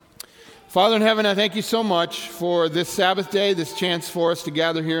Father in heaven, I thank you so much for this Sabbath day, this chance for us to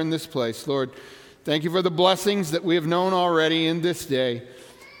gather here in this place. Lord, thank you for the blessings that we have known already in this day.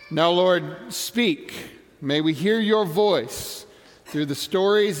 Now, Lord, speak. May we hear your voice through the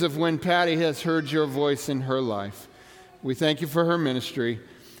stories of when Patty has heard your voice in her life. We thank you for her ministry,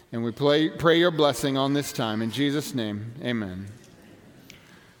 and we pray your blessing on this time. In Jesus' name, amen.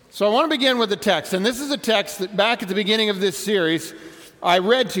 So I want to begin with a text, and this is a text that back at the beginning of this series, I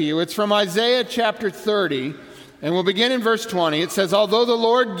read to you. It's from Isaiah chapter 30, and we'll begin in verse 20. It says, "Although the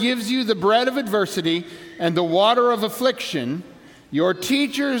Lord gives you the bread of adversity and the water of affliction, your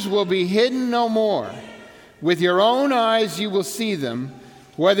teachers will be hidden no more. With your own eyes you will see them.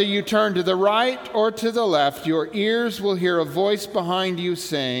 Whether you turn to the right or to the left, your ears will hear a voice behind you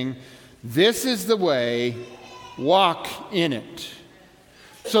saying, 'This is the way, walk in it.'"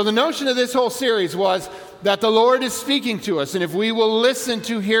 So the notion of this whole series was that the Lord is speaking to us, and if we will listen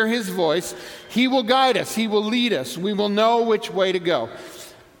to hear his voice, he will guide us, he will lead us, we will know which way to go.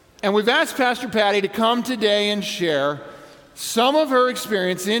 And we've asked Pastor Patty to come today and share some of her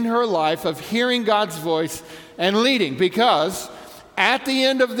experience in her life of hearing God's voice and leading, because at the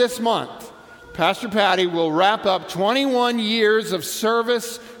end of this month, Pastor Patty will wrap up 21 years of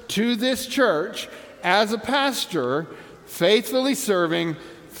service to this church as a pastor, faithfully serving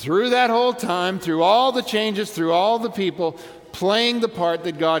through that whole time, through all the changes, through all the people, playing the part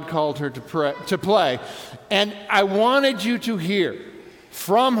that God called her to play. And I wanted you to hear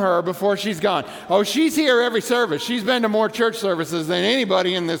from her before she's gone. Oh, she's here every service. She's been to more church services than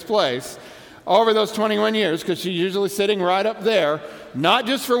anybody in this place over those 21 years, because she's usually sitting right up there, not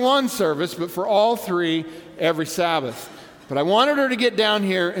just for one service, but for all three every Sabbath. But I wanted her to get down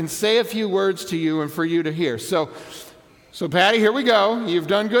here and say a few words to you and for you to hear. So Patty, here we go. You've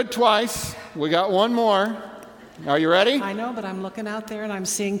done good twice. We got one more. Are you ready? I know, but I'm looking out there and I'm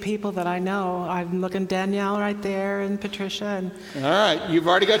seeing people that I know. I'm looking Danielle right there and Patricia. And all right, you've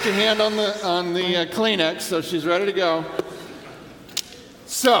already got your hand on the Kleenex, so she's ready to go.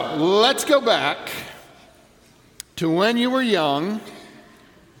 So let's go back to when you were young.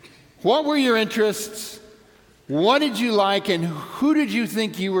 What were your interests? What did you like, and who did you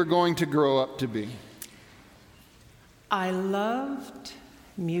think you were going to grow up to be? I loved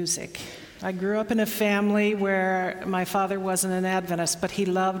music. I grew up in a family where my father wasn't an Adventist, but he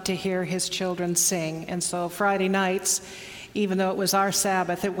loved to hear his children sing. And so Friday nights, even though it was our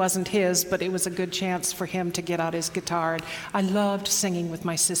Sabbath, it wasn't his, but it was a good chance for him to get out his guitar. I loved singing with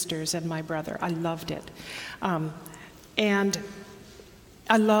my sisters and my brother. I loved it. And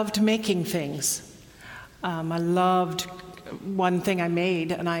I loved making things. I loved one thing I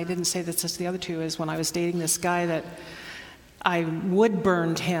made, and I didn't say this as the other two, is when I was dating this guy that I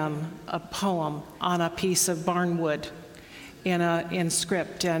wood-burned him a poem on a piece of barnwood in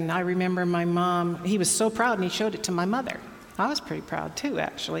script. And I remember my mom, he was so proud, and he showed it to my mother. I was pretty proud too,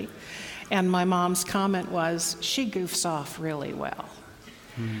 actually. And my mom's comment was, "She goofs off really well."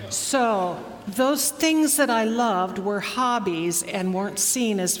 So those things that I loved were hobbies and weren't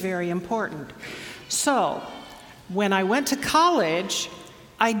seen as very important. So when I went to college,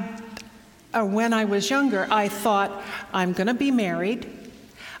 when I was younger, I thought, I'm going to be married,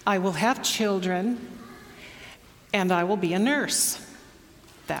 I will have children, and I will be a nurse.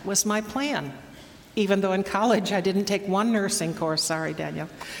 That was my plan. Even though in college I didn't take one nursing course, sorry, Daniel.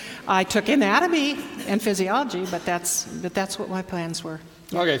 I took anatomy and physiology, but that's what my plans were.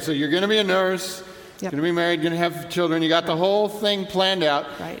 Okay, so you're going to be a nurse, Yep. Going to be married, going to have children. You got the whole thing planned out.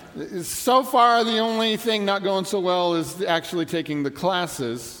 Right. So far, the only thing not going so well is actually taking the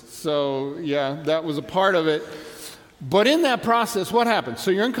classes. So, yeah, that was a part of it. But in that process, what happened?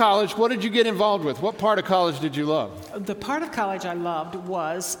 So you're in college. What did you get involved with? What part of college did you love? The part of college I loved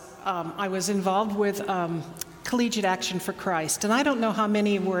was I was involved with Collegiate Action for Christ. And I don't know how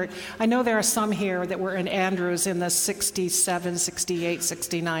many were, I know there are some here that were in Andrews in the 67, 68,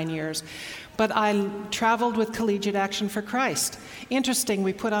 69 years. But I traveled with Collegiate Action for Christ. Interesting,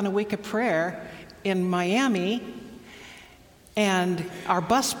 we put on a week of prayer in Miami, and our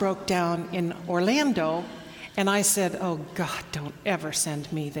bus broke down in Orlando, and I said, oh, God, don't ever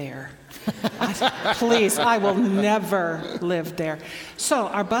send me there. Please, I will never live there. So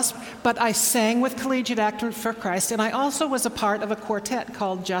our bus, but I sang with Collegiate Action for Christ, and I also was a part of a quartet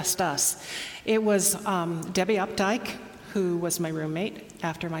called Just Us. It was Debbie Updike, who was my roommate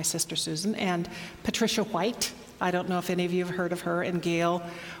after my sister Susan, and Patricia White. I don't know if any of you have heard of her, and Gail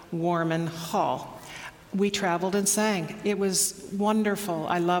Warman Hall. We traveled and sang. It was wonderful.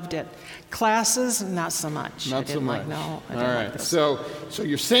 I loved it. Classes, not so much. Not so much. No, I All didn't right. like those. So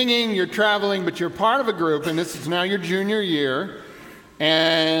you're singing, you're traveling, but you're part of a group, and this is now your junior year.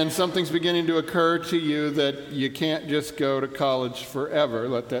 and something's beginning to occur to you that you can't just go to college forever.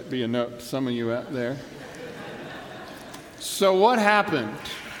 Let that be a note to some of you out there. So what happened?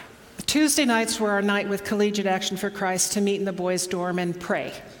 Tuesday nights were our night with Collegiate Action for Christ to meet in the boys' dorm and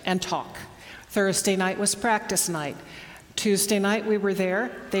pray and talk. Thursday night was practice night. Tuesday night we were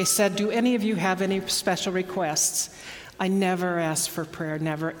there. They said, do any of you have any special requests? I never asked for prayer,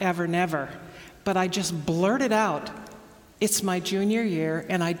 never, ever, never. But I just blurted out, it's my junior year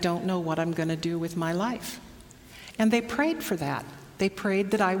and I don't know what I'm going to do with my life. And they prayed for that. They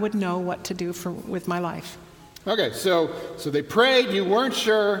prayed that I would know what to do with my life. Okay, so they prayed, you weren't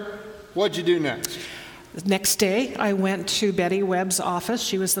sure. What'd you do next? The next day, I went to Betty Webb's office.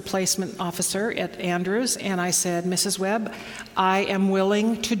 She was the placement officer at Andrews, and I said, Mrs. Webb, I am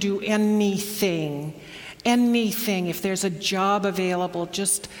willing to do anything, if there's a job available,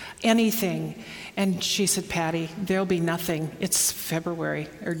 just anything. And she said, Patty, there'll be nothing. It's February,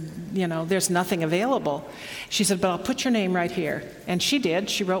 or, there's nothing available. She said, but I'll put your name right here. And she did.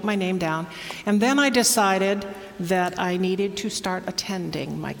 She wrote my name down. And then I decided that I needed to start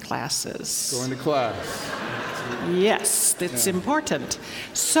attending my classes. Going to class. Yes, it's important.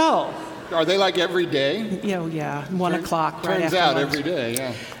 So. Are they like every day? Yeah, 1 o'clock right after Turns out lunch. every day,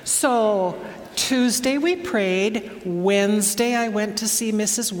 yeah. So Tuesday we prayed. Wednesday I went to see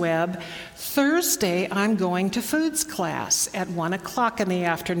Mrs. Webb. Thursday I'm going to foods class at 1 o'clock in the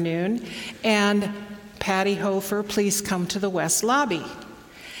afternoon. And Patty Hofer, please come to the West Lobby.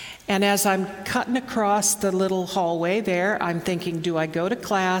 And as I'm cutting across the little hallway there, I'm thinking, do I go to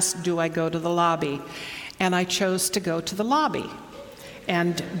class? Do I go to the lobby? And I chose to go to the lobby.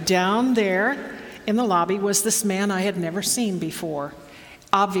 And down there in the lobby was this man I had never seen before.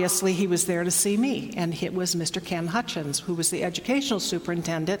 Obviously, he was there to see me, and it was Mr. Ken Hutchins, who was the educational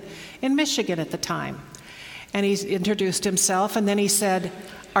superintendent in Michigan at the time. And he introduced himself, and then he said,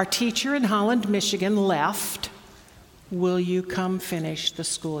 our teacher in Holland, Michigan left. Will you come finish the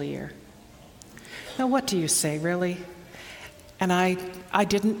school year? Now, what do you say, really? And I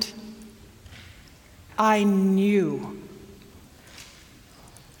didn't. I knew.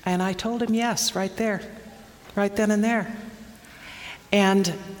 And I told him yes, right there, right then and there.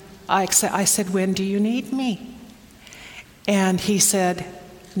 And I said, when do you need me? And he said,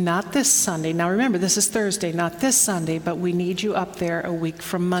 not this Sunday. Now remember, this is Thursday, not this Sunday, but we need you up there a week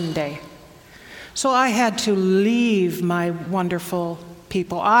from Monday. So I had to leave my wonderful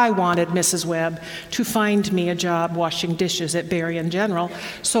people. I wanted Mrs. Webb to find me a job washing dishes at Berrien General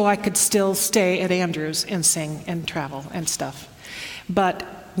so I could still stay at Andrews and sing and travel and stuff. But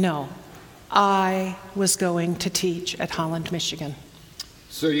no, I was going to teach at Holland, Michigan.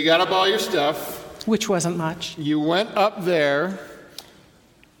 So you got up all your stuff. Which wasn't much. You went up there,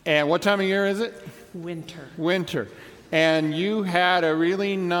 and what time of year is it? Winter. And you had a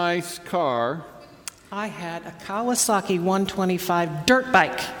really nice car. I had a Kawasaki 125 dirt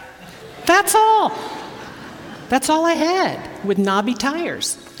bike. That's all. That's all I had, with knobby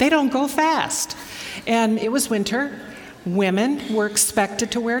tires. They don't go fast. And it was winter. Women were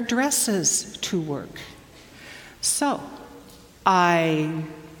expected to wear dresses to work. So I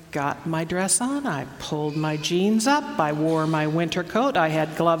got my dress on, I pulled my jeans up, I wore my winter coat, I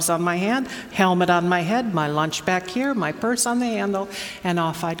had gloves on my hand, helmet on my head, my lunch back here, my purse on the handle, and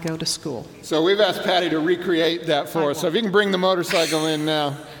off I'd go to school. So we've asked Patty to recreate that for us. So if you can bring the motorcycle in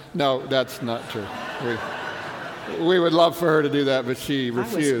now. No, that's not true. We would love for her to do that, but she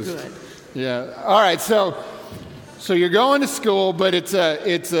refused. I was good. Yeah. All right, so you're going to school, but it's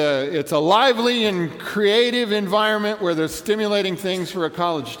a lively and creative environment where there's stimulating things for a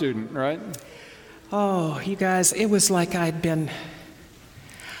college student, right? Oh, you guys, it was like it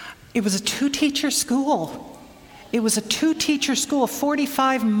was a two-teacher school. It was a two-teacher school,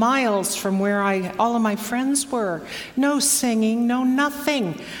 45 miles from where all of my friends were. No singing, no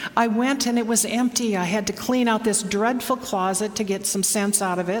nothing. I went and it was empty. I had to clean out this dreadful closet to get some sense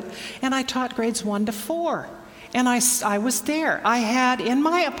out of it, and I taught grades 1 to 4. And I was there. I had in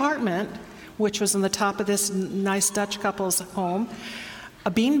my apartment, which was on the top of this nice Dutch couple's home,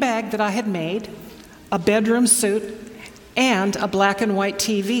 a beanbag that I had made, a bedroom suit, and a black and white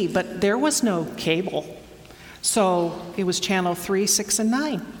TV, but there was no cable. So it was channel 3, 6, and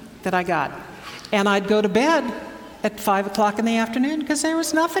 9 that I got. And I'd go to bed at 5 o'clock in the afternoon because there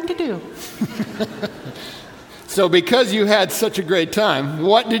was nothing to do. So because you had such a great time,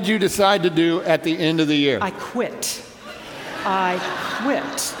 what did you decide to do at the end of the year? I quit.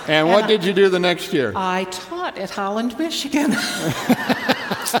 And what did you do the next year? I taught at Holland, Michigan.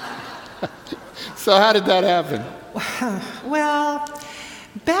 So how did that happen? Well,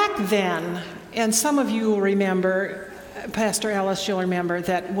 back then, and some of you will remember, Pastor Ellis, you'll remember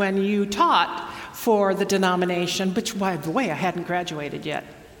that when you taught for the denomination, which, by the way, I hadn't graduated yet,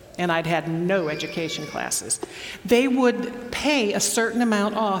 and I'd had no education classes, they would pay a certain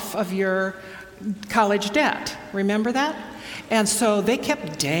amount off of your college debt. Remember that? And so they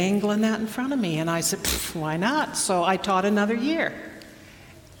kept dangling that in front of me, and I said, why not? So I taught another year.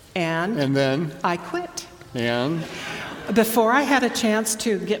 And then? I quit. And? Before I had a chance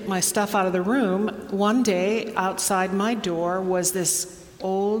to get my stuff out of the room, one day outside my door was this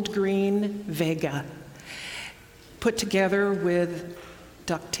old green Vega put together with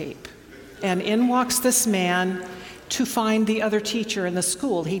duct tape. And in walks this man to find the other teacher in the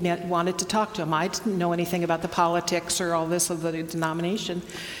school. He wanted to talk to him. I didn't know anything about the politics or all this of the denomination.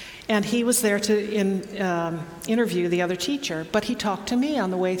 And he was there to interview the other teacher, but he talked to me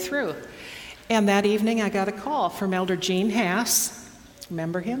on the way through. And that evening I got a call from Elder Gene Haas,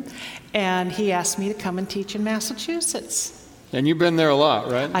 remember him? And he asked me to come and teach in Massachusetts. And you've been there a lot,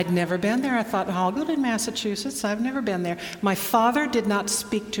 right? I'd never been there. I thought, I'll go to Massachusetts. I've never been there. My father did not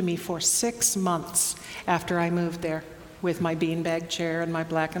speak to me for 6 months after I moved there with my beanbag chair and my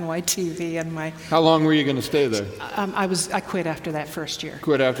black and white TV and my... How long were you going to stay there? I quit after that first year.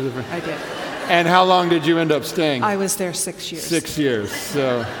 Quit after the first? I did. And how long did you end up staying? I was there 6 years. 6 years.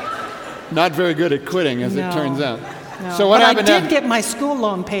 So not very good at quitting, as it turns out. No. So what but happened? I did get my school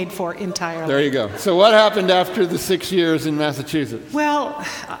loan paid for entirely. There you go. So what happened after the 6 years in Massachusetts? Well,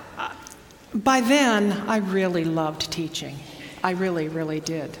 by then, I really loved teaching. I really, really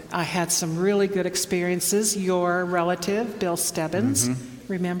did. I had some really good experiences. Your relative, Bill Stebbins,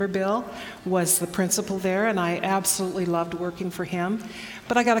 remember Bill, was the principal there, and I absolutely loved working for him.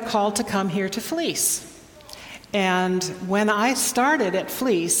 But I got a call to come here to Fleece. And when I started at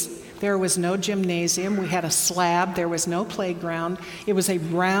Fleece, there was no gymnasium. We had a slab. There was no playground. It was a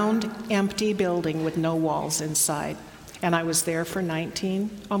round, empty building with no walls inside. And I was there for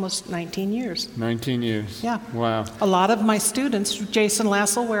almost 19 years. 19 years. Yeah. Wow. A lot of my students, Jason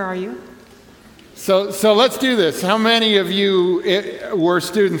Lassell, where are you? So let's do this. How many of you were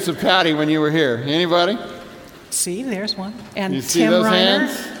students of Patty when you were here? Anybody? See, there's one. And You Tim see those Reiner.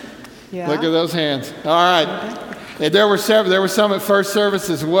 hands? Yeah. Look at those hands. All right. There were some at first service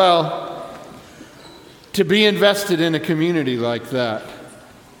as well. To be invested in a community like that.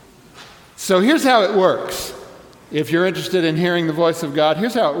 So here's how it works. If you're interested in hearing the voice of God,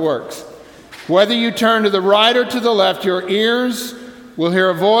 here's how it works. Whether you turn to the right or to the left, your ears will hear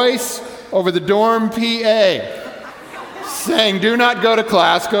a voice over the dorm PA saying, do not go to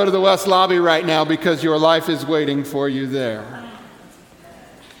class, go to the West Lobby right now because your life is waiting for you there.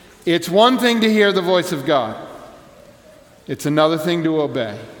 It's one thing to hear the voice of God. It's another thing to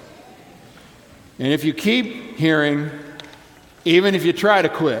obey. And if you keep hearing, even if you try to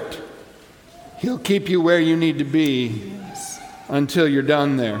quit, He'll keep you where you need to be until you're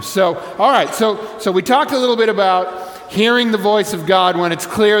done there. So, all right, so we talked a little bit about hearing the voice of God when it's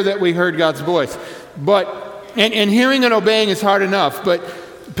clear that we heard God's voice. And hearing and obeying is hard enough. But,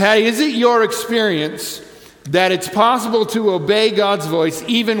 Patty, is it your experience that it's possible to obey God's voice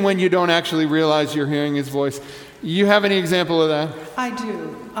even when you don't actually realize you're hearing His voice? You have any example of that? I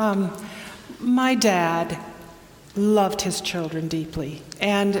do. My dad loved his children deeply.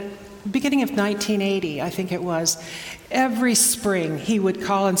 And beginning of 1980, I think it was, every spring he would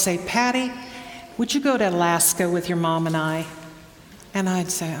call and say, Patty, would you go to Alaska with your mom and I? And I'd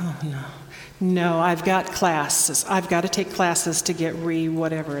say, oh, no, I've got classes. I've got to take classes to get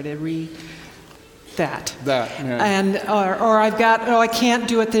that. Yeah. And, or I can't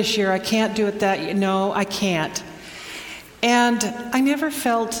do it this year. I can't do it that year. No, I can't. And I never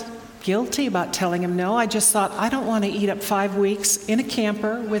felt guilty about telling him no. I just thought, I don't want to eat up 5 weeks in a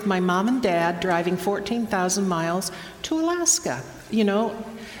camper with my mom and dad driving 14,000 miles to Alaska,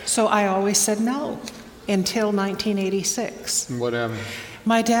 So I always said no until 1986. Whatever.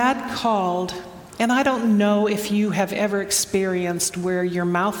 My dad called, and I don't know if you have ever experienced where your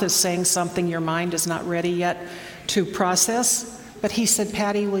mouth is saying something your mind is not ready yet to process, but he said,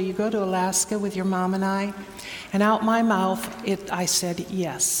 Patty, will you go to Alaska with your mom and I? And out my mouth, I said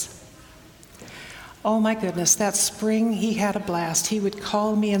yes. Oh my goodness, that spring he had a blast. He would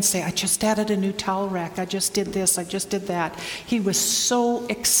call me and say, I just added a new towel rack. I just did this, I just did that. He was so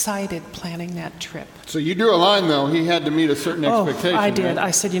excited planning that trip. So you drew a line, though. He had to meet a certain expectation. I did. Right?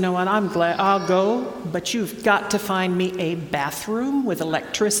 I said, you know what, I'm glad I'll go, but you've got to find me a bathroom with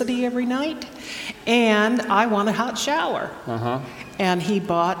electricity every night, and I want a hot shower. And he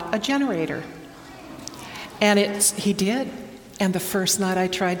bought a generator. And he did. And the first night I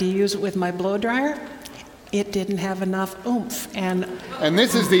tried to use it with my blow dryer, it didn't have enough oomph. And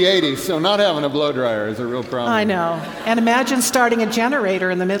this is the 80s, so not having a blow dryer is a real problem. I know. And imagine starting a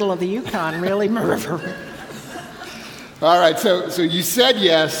generator in the middle of the Yukon, really. All right, so you said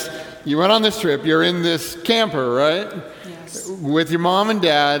yes. You went on this trip. You're in this camper, right? Yes. With your mom and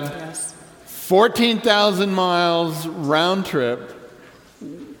dad. Yes. 14,000 miles round trip.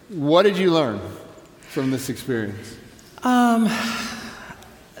 What did you learn from this experience?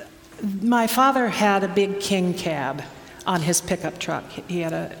 My father had a big king cab on his pickup truck.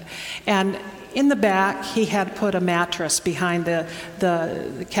 And in the back, he had put a mattress behind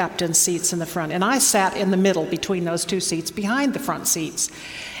the captain's seats in the front. And I sat in the middle between those two seats, behind the front seats.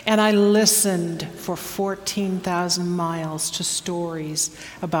 And I listened for 14,000 miles to stories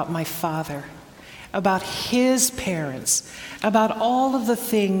about my father, about his parents, about all of the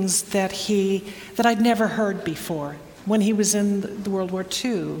things that I'd never heard before when he was in the World War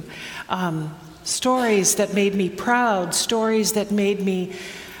II. Stories that made me proud, stories that made me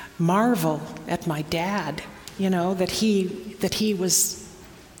marvel at my dad, that he was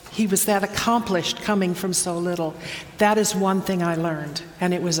that accomplished coming from so little. That is one thing I learned,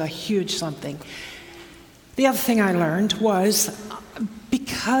 and it was a huge something. The other thing I learned was,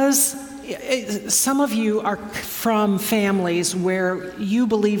 because some of you are from families where you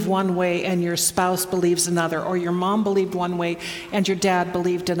believe one way and your spouse believes another, or your mom believed one way and your dad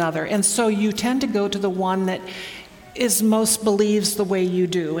believed another. And so you tend to go to the one that most believes the way you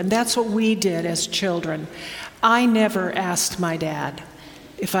do. And that's what we did as children. I never asked my dad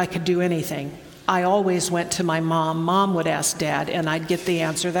if I could do anything. I always went to my mom. Mom would ask Dad, and I'd get the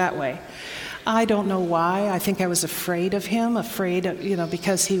answer that way. I don't know why. I think I was afraid of him,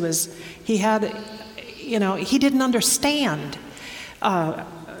 because he didn't understand.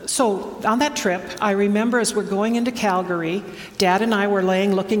 So on that trip, I remember as we're going into Calgary, Dad and I were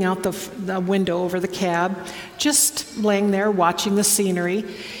looking out the window over the cab, just laying there watching the scenery.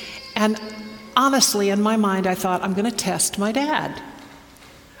 And honestly, in my mind, I thought, I'm going to test my dad.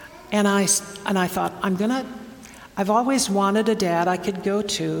 And I thought, I've always wanted a dad I could go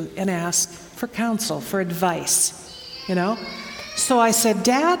to and ask for counsel, for advice, So I said,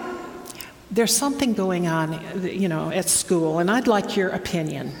 Dad, there's something going on, at school, and I'd like your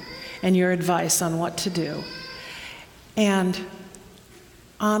opinion and your advice on what to do. And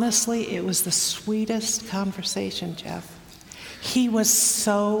honestly, it was the sweetest conversation, Jeff. He was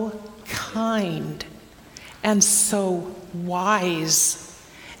so kind and so wise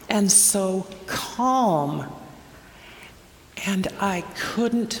and so calm. And I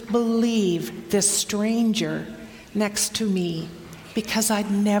couldn't believe this stranger next to me, because I'd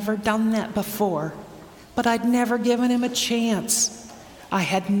never done that before, but I'd never given him a chance. I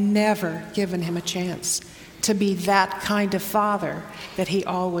had never given him a chance to be that kind of father that he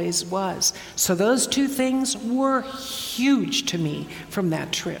always was. So those two things were huge to me from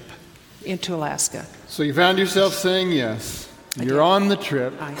that trip into Alaska. So you found yourself saying yes. You're on the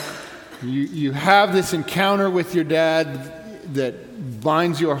trip. You have this encounter with your dad that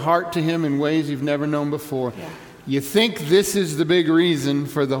binds your heart to him in ways you've never known before. Yeah. You think this is the big reason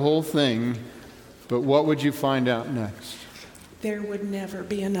for the whole thing, but what would you find out next? There would never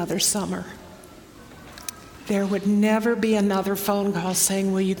be another summer. There would never be another phone call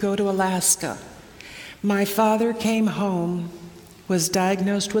saying, will you go to Alaska? My father came home, was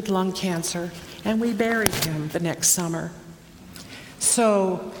diagnosed with lung cancer, and we buried him the next summer.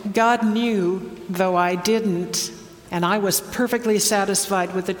 So God knew, though I didn't, and I was perfectly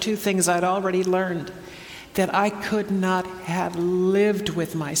satisfied with the two things I'd already learned, that I could not have lived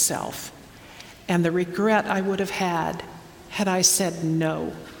with myself, and the regret I would have had I said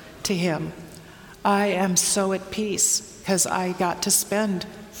no to him. I am so at peace because I got to spend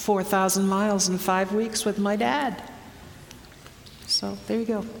 4,000 miles in 5 weeks with my dad. So there you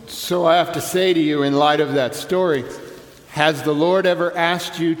go. So I have to say to you, in light of that story, has the Lord ever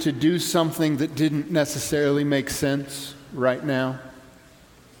asked you to do something that didn't necessarily make sense right now?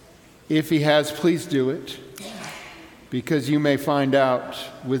 If he has, please do it, because you may find out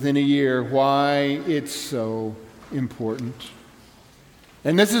within a year why it's so important.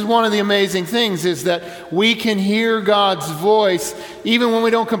 And this is one of the amazing things, is that we can hear God's voice even when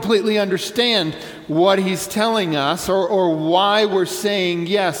we don't completely understand what he's telling us or why we're saying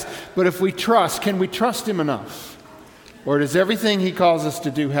yes. But if we trust, can we trust him enough? Or does everything he calls us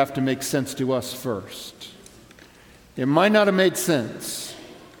to do have to make sense to us first? It might not have made sense,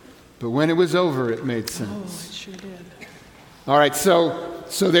 but when it was over, it made sense. Oh, it sure did. All right, so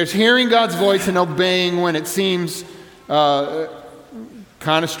there's hearing God's voice and obeying when it seems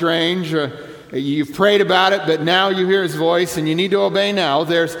kind of strange. You've prayed about it, but now you hear his voice and you need to obey now.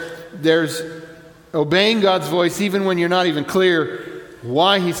 There's obeying God's voice even when you're not even clear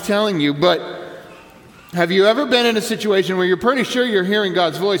why he's telling you. But have you ever been in a situation where you're pretty sure you're hearing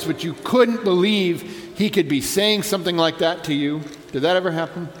God's voice, but you couldn't believe he could be saying something like that to you? Did that ever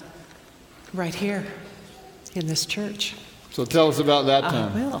happen? Right here in this church. So tell us about that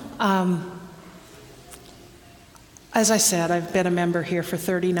time. I will. As I said, I've been a member here for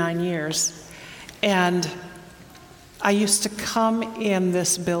 39 years. And I used to come in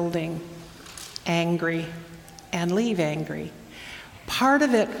this building angry and leave angry. Part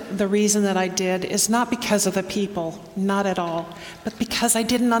of it, the reason that I did, is not because of the people, not at all, but because I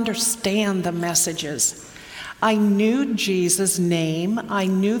didn't understand the messages. I knew Jesus' name, I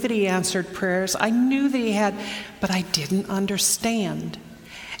knew that he answered prayers, I knew that he had, but I didn't understand.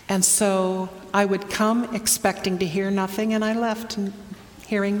 And so I would come expecting to hear nothing, and I left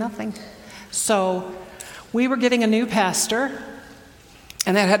hearing nothing. So we were getting a new pastor,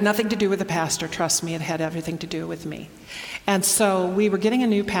 and that had nothing to do with the pastor. Trust me, it had everything to do with me. And so we were getting a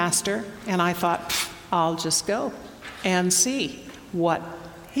new pastor, and I thought, I'll just go and see what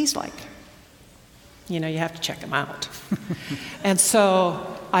he's like. You know, you have to check him out. And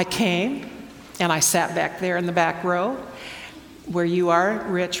so I came, and I sat back there in the back row, where you are,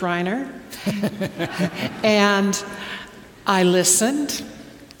 Rich Reiner. And I listened.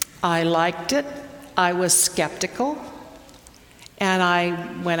 I liked it. I was skeptical. And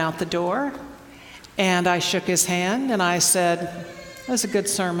I went out the door, and I shook his hand, and I said, "That was a good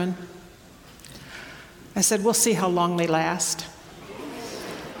sermon." I said, "We'll see how long they last."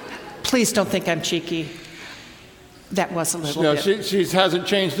 Please don't think I'm cheeky. That was a little bit. No, she hasn't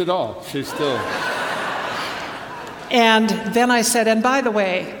changed at all. She's still... And then I said, and by the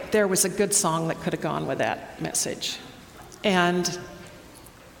way, there was a good song that could have gone with that message. And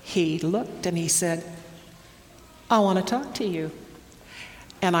he looked and he said, "I want to talk to you."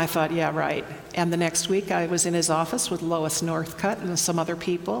 And I thought, yeah, right. And the next week I was in his office with Lois Northcutt and some other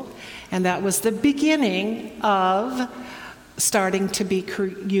people. And that was the beginning of starting to be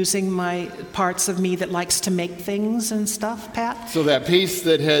using my parts of me that likes to make things and stuff, Pat. So that piece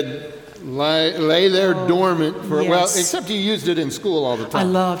that had lay there dormant for, yes. Well, except you used it in school all the time. I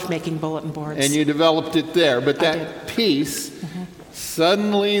loved making bulletin boards. And you developed it there. But that piece,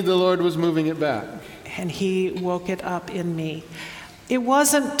 suddenly the Lord was moving it back. And he woke it up in me. It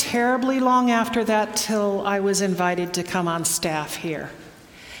wasn't terribly long after that till I was invited to come on staff here.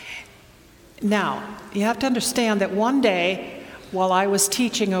 Now, you have to understand that one day, while I was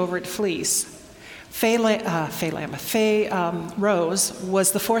teaching over at Fleece, Faye Rose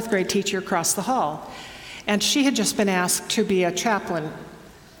was the fourth grade teacher across the hall. And she had just been asked to be a chaplain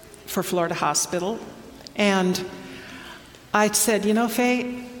for Florida Hospital. And I said, "You know,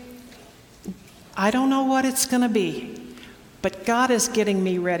 Faye, I don't know what it's going to be, but God is getting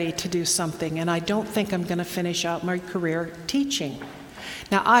me ready to do something, and I don't think I'm going to finish out my career teaching."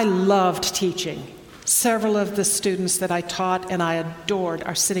 Now, I loved teaching. Several of the students that I taught and I adored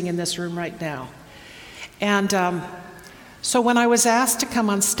are sitting in this room right now. And so when I was asked to come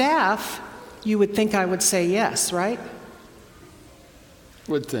on staff, you would think I would say yes, right?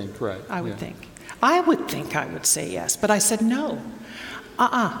 Would think, right. I would think. I would think I would say yes, but I said no.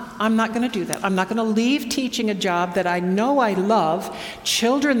 I'm not going to do that. I'm not going to leave teaching a job that I know I love,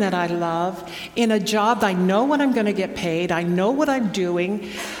 children that I love, in a job I know what I'm going to get paid, I know what I'm doing.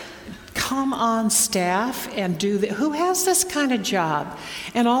 Come on staff and do that. Who has this kind of job?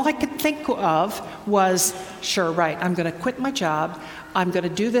 And all I could think of was, sure, right, I'm going to quit my job. I'm going to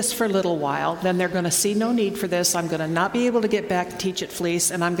do this for a little while. Then they're going to see no need for this. I'm going to not be able to get back and teach at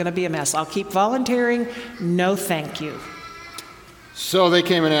Fleece, and I'm going to be a mess. I'll keep volunteering. No, thank you. So they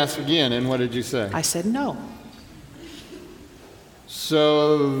came and asked again, and what did you say? I said no.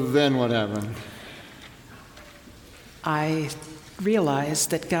 So then what happened? I realized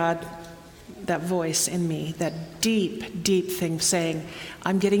that God, that voice in me, that deep, deep thing saying,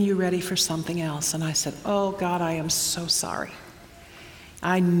 "I'm getting you ready for something else." And I said, "Oh God, I am so sorry.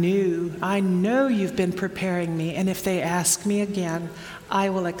 I know you've been preparing me, and if they ask me again, I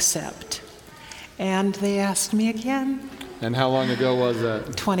will accept." And they asked me again. And how long ago was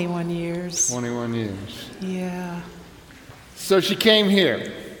that? 21 years. 21 years. Yeah. So she came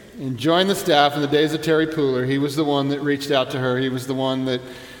here and joined the staff in the days of Terry Pooler. He was the one that reached out to her. He was the one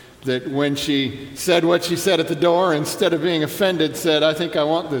that when she said what she said at the door, instead of being offended, said, "I think I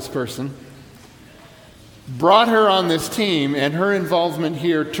want this person." Brought her on this team, and her involvement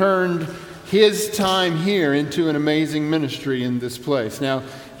here turned his time here into an amazing ministry in this place. Now,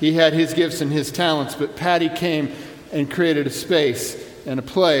 he had his gifts and his talents, but Patty came and created a space and a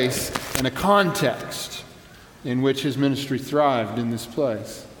place and a context in which his ministry thrived in this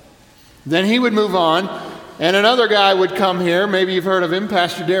place. Then he would move on, and another guy would come here. Maybe you've heard of him,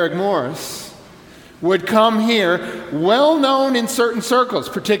 Pastor Derek Morris, would come here, well known in certain circles,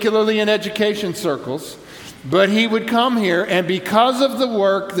 particularly in education circles. But he would come here, and because of the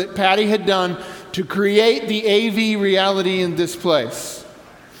work that Patty had done to create the AV reality in this place,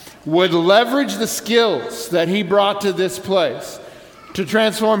 would leverage the skills that he brought to this place to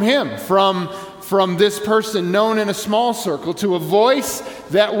transform him from this person known in a small circle to a voice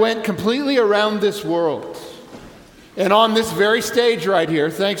that went completely around this world. And on this very stage right here,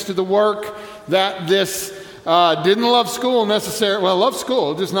 thanks to the work that this didn't love school necessarily, well, loved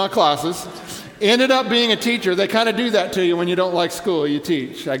school, just not classes, ended up being a teacher. They kind of do that to you when you don't like school, you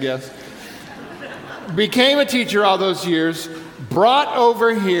teach, I guess. Became a teacher all those years, brought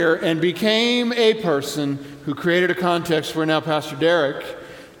over here and became a person who created a context where now Pastor Derek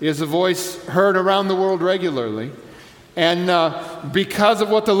is a voice heard around the world regularly. And because of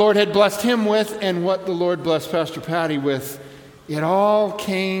what the Lord had blessed him with and what the Lord blessed Pastor Patty with, it all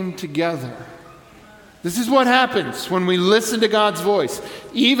came together. This is what happens when we listen to God's voice,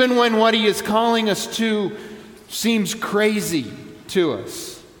 even when what he is calling us to seems crazy to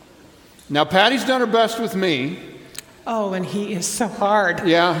us. Now, Patty's done her best with me. Oh, and he is so hard.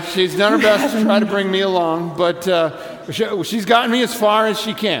 Yeah, she's done her best to try to bring me along, but she's gotten me as far as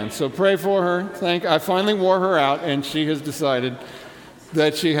she can. So pray for her. I finally wore her out, and she has decided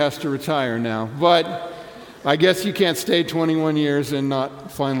that she has to retire now. But I guess you can't stay 21 years and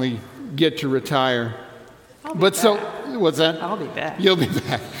not finally get to retire. I'll be back. What's that? I'll be back. You'll be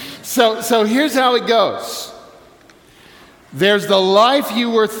back. So here's how it goes. There's the life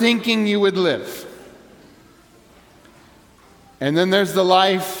you were thinking you would live. And then there's the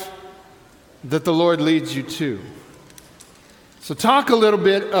life that the Lord leads you to. So talk a little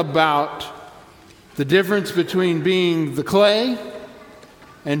bit about the difference between being the clay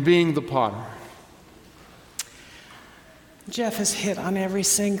and being the potter. Jeff has hit on every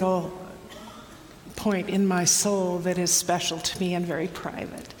single point in my soul that is special to me and very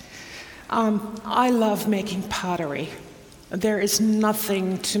private. I love making pottery. There is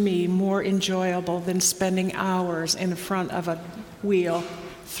nothing to me more enjoyable than spending hours in front of a wheel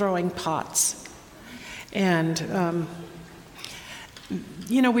throwing pots. And,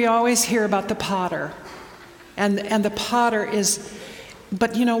 we always hear about the potter. And the potter is,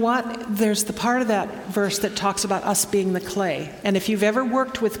 but you know what? There's the part of that verse that talks about us being the clay. And if you've ever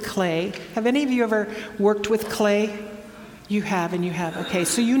worked with clay, have any of you ever worked with clay? You have and you have. Okay,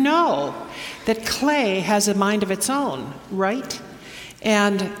 so you know that clay has a mind of its own, right?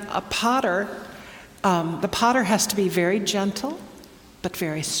 And a potter, the potter has to be very gentle, but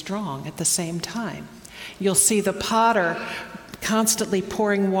very strong at the same time. You'll see the potter constantly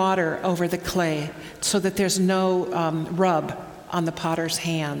pouring water over the clay so that there's no rub on the potter's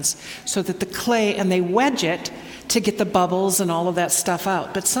hands, so that the clay, and they wedge it to get the bubbles and all of that stuff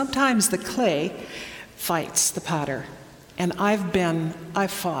out. But sometimes the clay fights the potter. And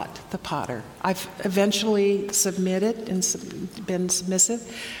I've fought the potter. I've eventually submitted and been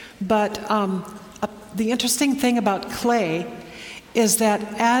submissive. But the interesting thing about clay is that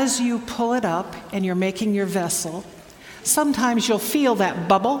as you pull it up and you're making your vessel, sometimes you'll feel that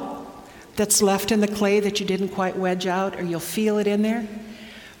bubble that's left in the clay that you didn't quite wedge out, or you'll feel it in there.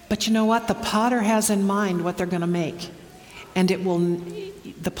 But you know what? The potter has in mind what they're going to make. And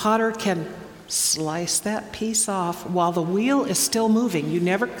the potter can slice that piece off while the wheel is still moving. You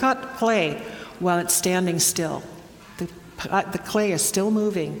never cut clay while it's standing still. The clay is still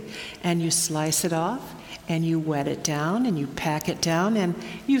moving, and you slice it off, and you wet it down, and you pack it down, and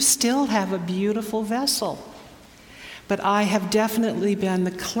you still have a beautiful vessel. But I have definitely been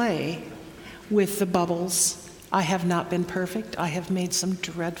the clay with the bubbles. I have not been perfect. I have made some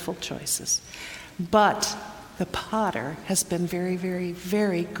dreadful choices. But the potter has been very, very,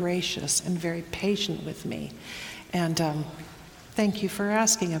 very gracious and very patient with me. And thank you for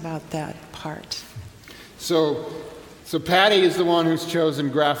asking about that part. So Patty is the one who's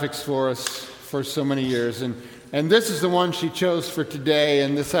chosen graphics for us for so many years. And this is the one she chose for today,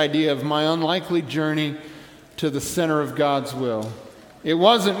 and this idea of my unlikely journey to the center of God's will. It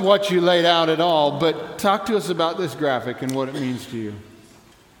wasn't what you laid out at all, but talk to us about this graphic and what it means to you.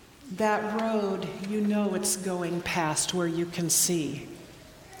 That road, you know it's going past where you can see.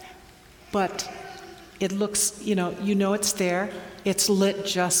 But it looks, you know it's there. It's lit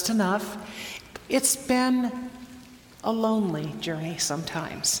just enough. It's been a lonely journey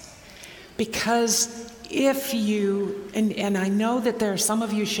sometimes. Because if you, and I know that there are some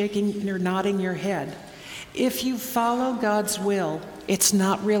of you shaking or nodding your head, if you follow God's will, it's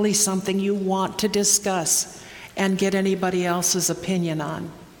not really something you want to discuss and get anybody else's opinion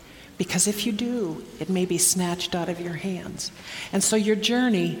on. because if you do, it may be snatched out of your hands. And so your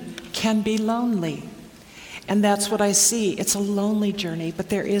journey can be lonely. And that's what I see. It's a lonely journey, but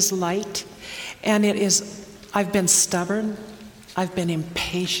there is light. And I've been stubborn, I've been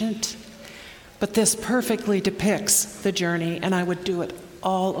impatient, but this perfectly depicts the journey, and I would do it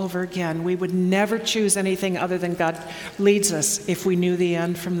all over again. We would never choose anything other than God leads us if we knew the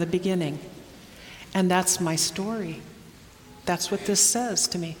end from the beginning. And that's my story. That's what this says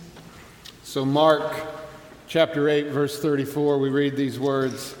to me. So Mark chapter 8, verse 34, we read these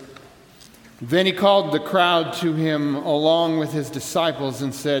words. Then he called the crowd to him along with his disciples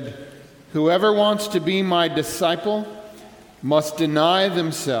and said, "Whoever wants to be my disciple must deny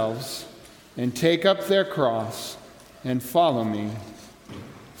themselves and take up their cross and follow me.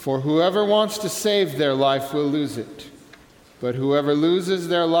 For whoever wants to save their life will lose it, but whoever loses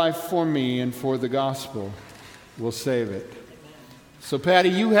their life for me and for the gospel will save it." So Patty,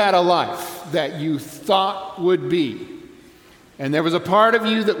 you had a life that you thought would be. And there was a part of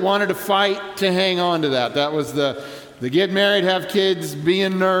you that wanted to fight to hang on to that. That was the get married, have kids, be a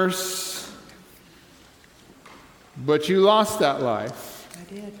nurse. But you lost that life. I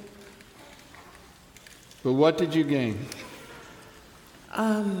did. But what did you gain?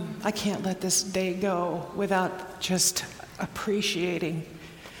 I can't let this day go without just appreciating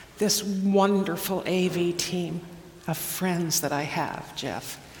this wonderful AV team of friends that I have,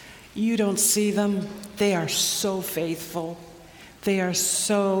 Jeff. You don't see them. They are so faithful. They are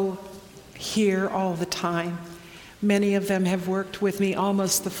so here all the time. Many of them have worked with me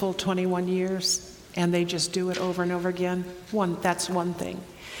almost the full 21 years, and they just do it over and over again. That's one thing.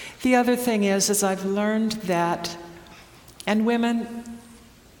 The other thing is I've learned that, and women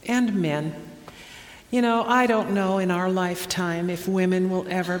and men, I don't know in our lifetime if women will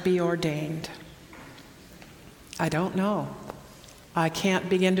ever be ordained. I don't know. I can't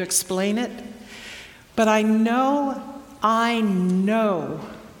begin to explain it, but I know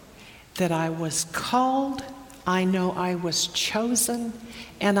that I was called, I know I was chosen,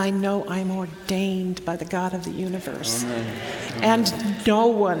 and I know I'm ordained by the God of the universe. Amen. And no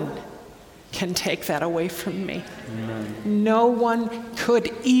one can take that away from me. Amen. No one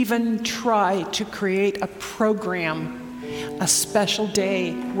could even try to create a program, a special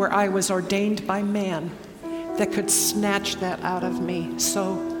day where I was ordained by man that could snatch that out of me.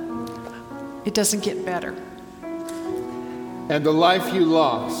 So it doesn't get better. And the life you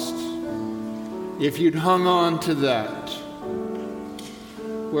lost, if you'd hung on to that,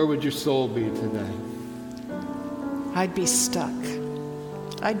 where would your soul be today? I'd be stuck.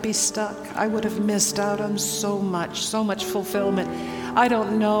 I would have missed out on so much fulfillment. I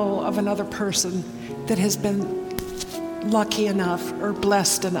don't know of another person that has been lucky enough or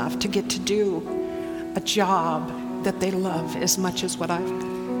blessed enough to get to do a job that they love as much as what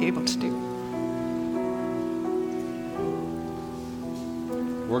I'm able to do.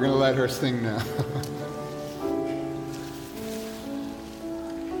 We're going to let her sing now.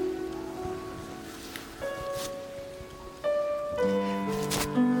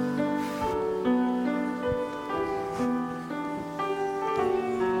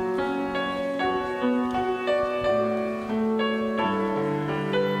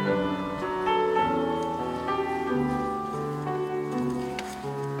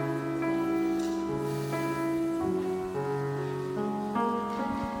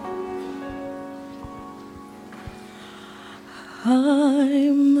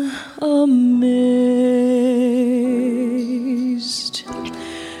 I'm amazed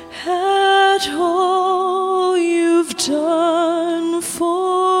at all you've done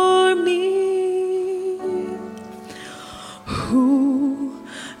for me. Who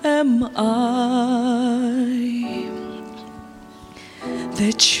am I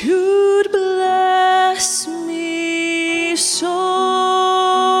that you'd bless me so?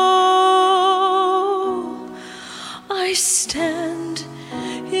 I stand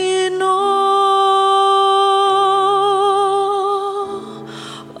in awe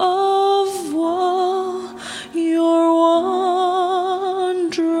of all your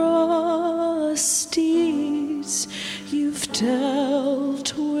wondrous deeds. You've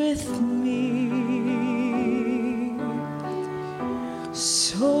dealt with me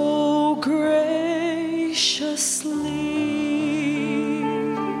so graciously.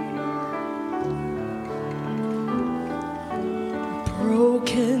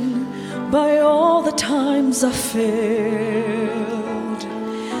 Broken by all the times I failed,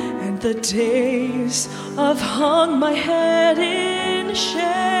 and the days I've hung my head in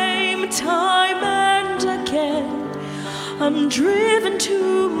shame. Time and again I'm driven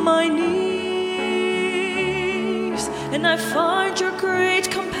to my knees, and I find your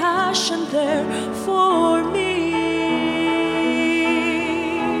great compassion compassion there for me.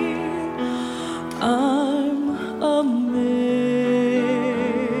 I'm amazed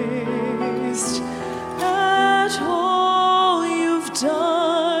at all you've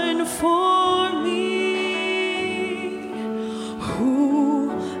done for me. Who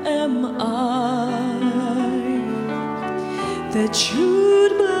am I that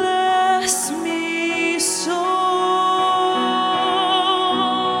you'd bless me so?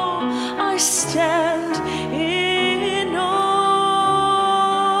 I stand in awe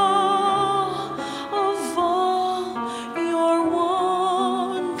of all your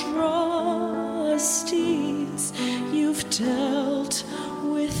wondrous deeds. You've dealt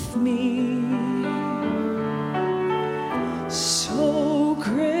with me so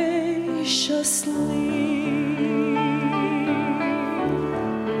graciously.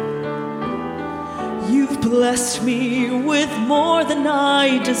 You've blessed me with more than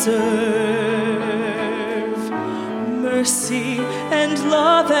I deserve. Mercy and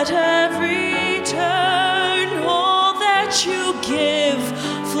love at every turn. All that you give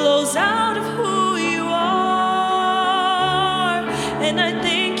flows out of who you are. And I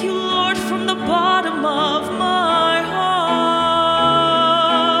thank you, Lord, from the bottom of my heart.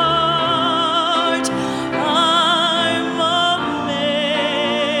 I'm amazed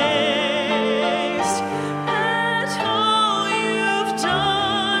at all you've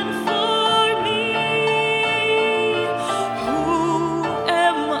done for me. Who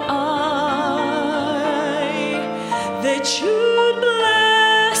am I that you'd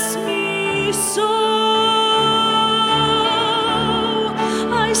bless me so?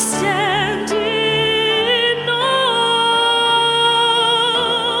 I stand in awe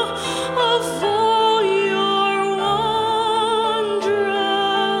of all your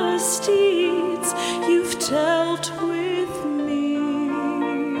wondrous deeds. You've dealt with me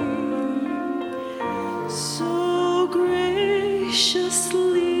so graciously.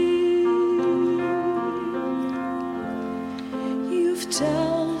 You've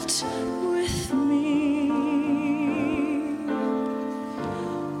dealt with me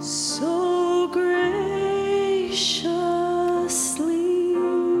so graciously.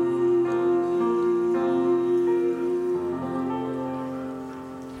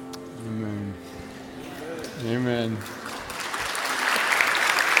 Amen. Amen.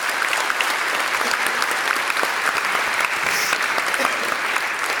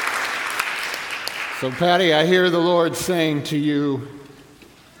 So, Patty, I hear the Lord saying to you,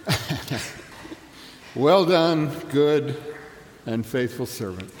 well done, good and faithful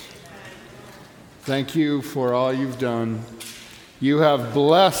servant. Thank you for all you've done. You have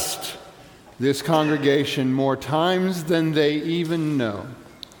blessed this congregation more times than they even know.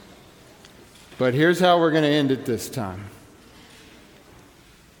 But here's how we're going to end it this time.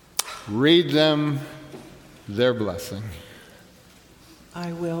 Read them their blessing.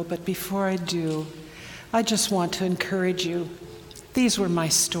 I will, but before I do, I just want to encourage you. These were my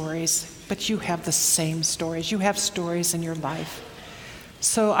stories, but you have the same stories. You have stories in your life.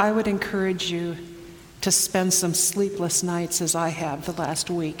 So I would encourage you to spend some sleepless nights, as I have the last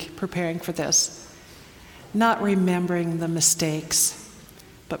week, preparing for this. Not remembering the mistakes,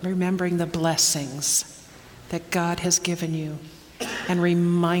 but remembering the blessings that God has given you and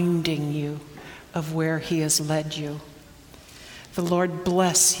reminding you of where He has led you. The Lord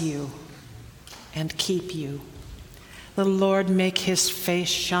bless you and keep you. The Lord make His face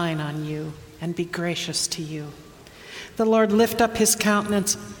shine on you and be gracious to you. The Lord lift up His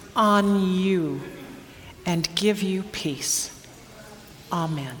countenance on you and give you peace.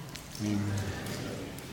 Amen. Amen.